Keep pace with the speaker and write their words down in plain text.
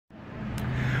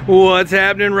What's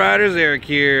happening, riders? Eric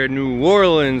here, New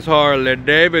Orleans,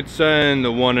 Harley-Davidson,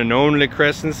 the one and only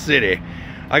Crescent City.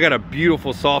 I got a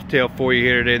beautiful Softail for you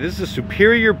here today. This is a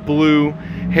Superior Blue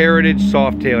Heritage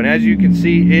Softail, and as you can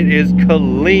see, it is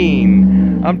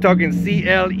clean. I'm talking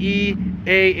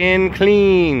C-L-E-A-N,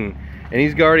 clean. And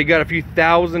he's already got a few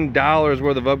 $1,000s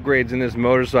worth of upgrades in this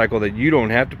motorcycle that you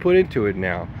don't have to put into it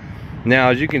now.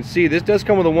 Now, as you can see, this does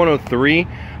come with a 103,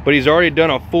 but he's already done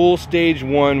a full stage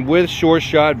 1 with short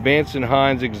shot Vance &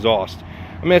 Hines exhaust.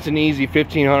 I mean, that's an easy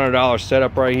 $1,500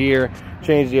 setup right here.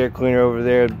 Change the air cleaner over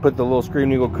there, put the little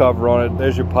Scream Eagle cover on it.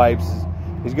 There's your pipes.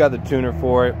 He's got the tuner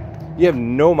for it. You have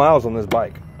no miles on this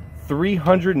bike.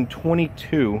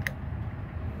 322.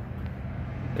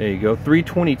 There you go,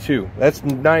 322. That's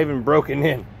not even broken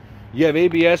in. You have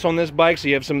ABS on this bike, so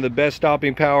you have some of the best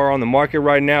stopping power on the market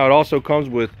right now. It also comes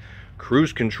with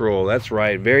cruise control. That's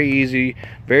right, very easy,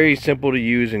 very simple to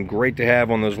use, and great to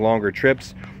have on those longer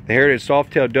trips. The Heritage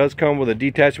Softail does come with a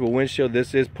detachable windshield.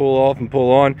 This is pull off and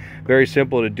pull on, very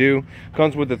simple to do.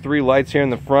 Comes with the 3 lights here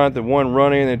in the front, the 1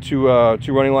 running and then two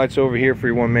running lights over here for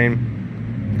your 1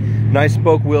 main. Nice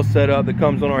spoke wheel setup that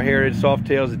comes on our Heritage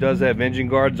Softails. It does have engine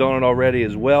guards on it already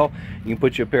as well. You can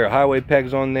put your pair of highway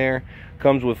pegs on there.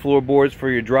 Comes with floorboards for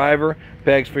your driver,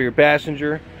 pegs for your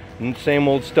passenger. And same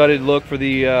old studded look for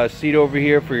the seat over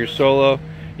here for your solo.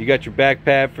 You got your back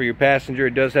pad for your passenger.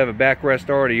 It does have a backrest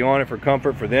already on it for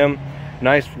comfort for them.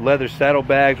 Nice leather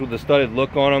saddlebags with the studded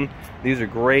look on them. These are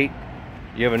great.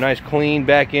 You have a nice clean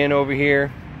back end over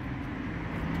here.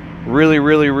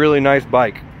 Really nice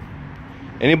bike.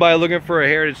 Anybody looking for a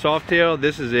Heritage Softail,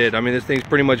 this is it. I mean, this thing's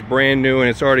pretty much brand new, and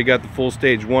it's already got the full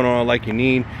stage 1 on it like you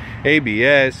need.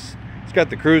 ABS. It's got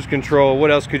the cruise control.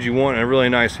 What else could you want in a really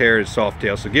nice Heritage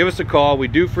Softail? So give us a call. We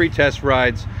do free test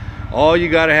rides. All you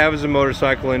got to have is a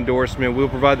motorcycle endorsement. We'll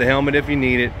provide the helmet if you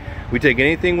need it. We take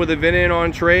anything with a VIN in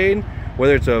on trade,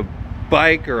 whether it's a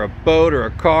bike or a boat or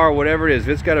a car, whatever it is. If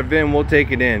it's got a VIN, we'll take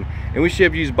it in. And we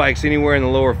ship used bikes anywhere in the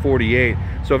lower 48.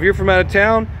 So if you're from out of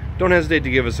town, don't hesitate to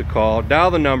give us a call.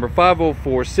 Dial the number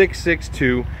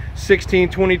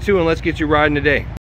 504-662-1622 and let's get you riding today.